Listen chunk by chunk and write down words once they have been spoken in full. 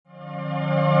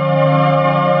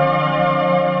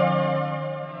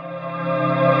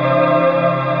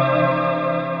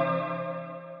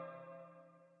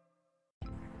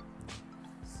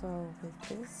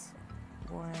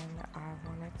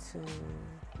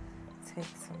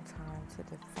take some time to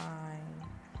define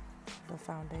the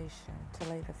foundation, to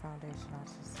lay the foundation, I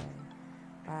should say,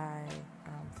 by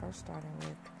first starting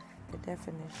with the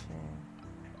definition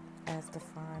as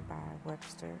defined by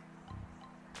Webster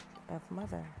of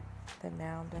mother, the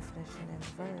noun definition and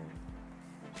the verb.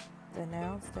 The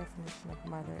noun's definition of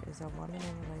mother is a woman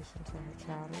in relation to her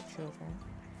child or children.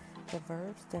 The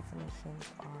verb's definitions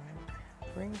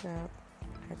are bring up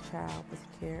a child with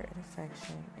care and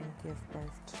affection and give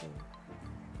birth to.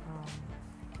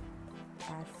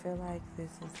 I feel like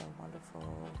this is a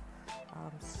wonderful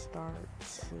start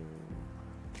to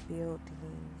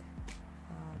building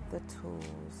the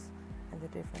tools and the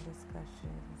different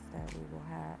discussions that we will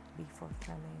have be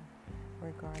forthcoming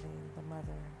regarding the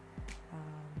mother.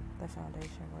 The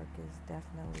foundation work is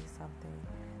definitely something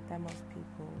that most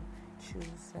people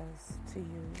choose to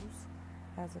use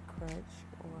as a crutch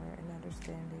or an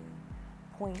understanding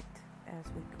point as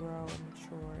we grow and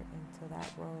mature into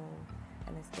that role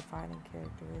and its defining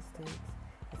characteristics.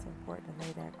 It's important to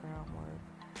lay that groundwork.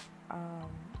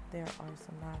 There are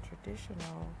some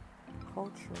non-traditional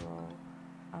cultural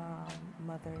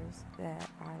mothers that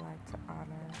I like to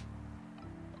honor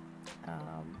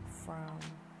from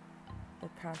the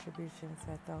contributions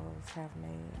that those have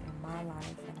made in my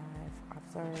life and I've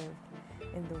observed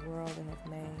in the world and have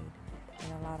made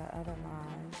in a lot of other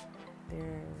lives.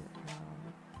 Their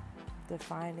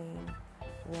defining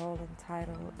role and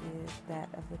title is that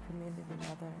of the community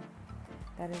mother.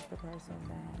 That is the person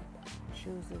that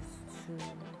chooses to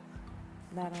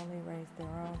not only raise their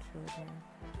own children,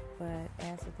 but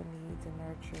answer the needs and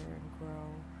nurture and grow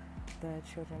the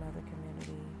children of the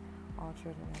community, all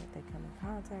children that they come in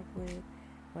contact with,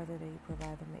 whether they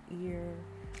provide them an ear,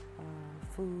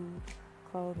 food,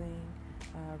 clothing,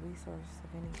 resources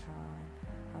of any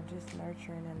kind. Just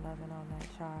nurturing and loving on that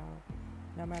child,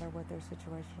 no matter what their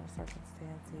situation or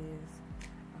circumstance is.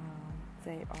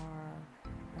 They are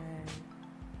a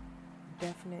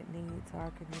definite need to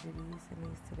our communities in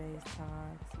these today's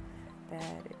times.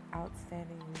 That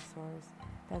outstanding resource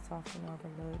that's often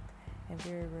overlooked and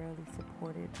very rarely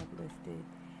supported, uplifted,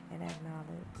 and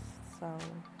acknowledged. So,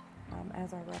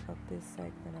 as I wrap up this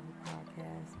segment of the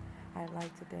podcast, I'd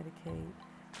like to dedicate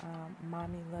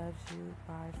Mommy Loves You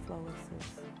by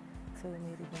Flowis's. Till we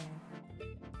meet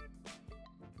again.